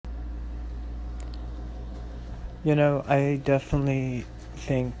I definitely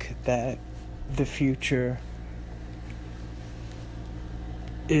think that the future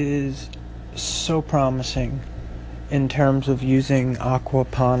is so promising in terms of using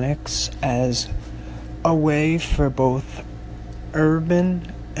aquaponics as a way for both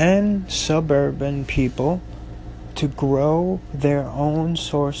urban and suburban people to grow their own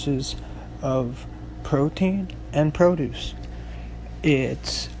sources of protein and produce.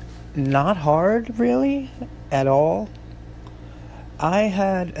 It's not hard, really, at all. I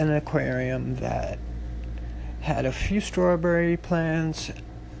had an aquarium that had a few strawberry plants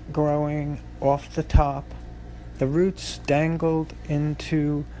growing off the top. The roots dangled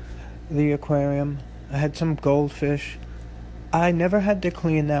into the aquarium. I had some goldfish. I never had to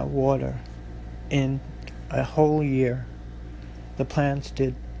clean that water in a whole year. The plants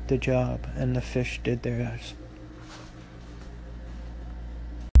did the job and the fish did theirs.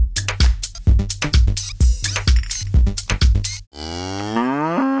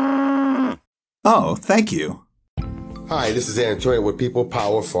 Oh, thank you. Hi, this is Antonio with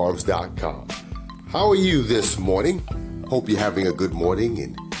PeoplePowerFarms.com. How are you this morning? Hope you're having a good morning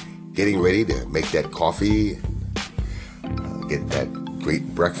and getting ready to make that coffee and get that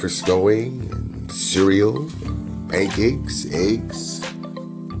great breakfast going, and cereal, pancakes, eggs.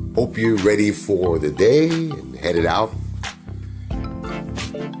 Hope you're ready for the day and headed out.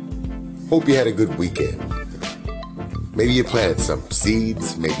 Hope you had a good weekend. Maybe you planted some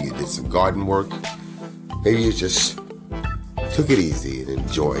seeds, maybe you did some garden work, maybe you just took it easy and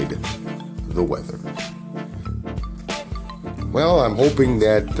enjoyed the weather. Well, I'm hoping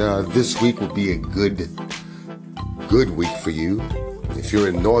that this week will be a good week for you. If you're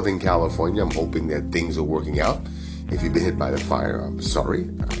in Northern California, I'm hoping that things are working out. If you've been hit by the fire, I'm sorry.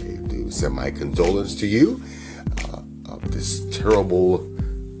 I do send my condolences to you of this terrible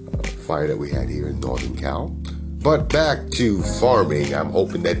fire that we had here in Northern Cal. But back to farming, I'm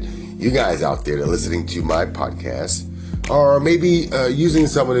hoping that you guys out there that are listening to my podcast are maybe using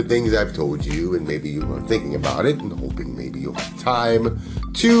some of the things I've told you, and maybe you are thinking about it and hoping maybe you'll have time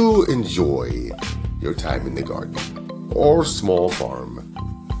to enjoy your time in the garden or small farm.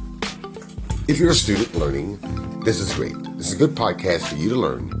 If you're a student learning, this is great. This is a good podcast for you to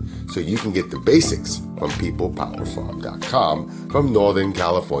learn so you can get the basics from PeoplePowerFarm.com from Northern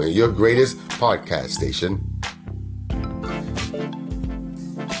California, your greatest podcast station.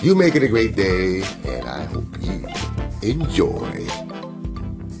 You make it a great day, and I hope you enjoy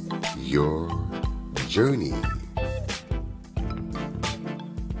your journey.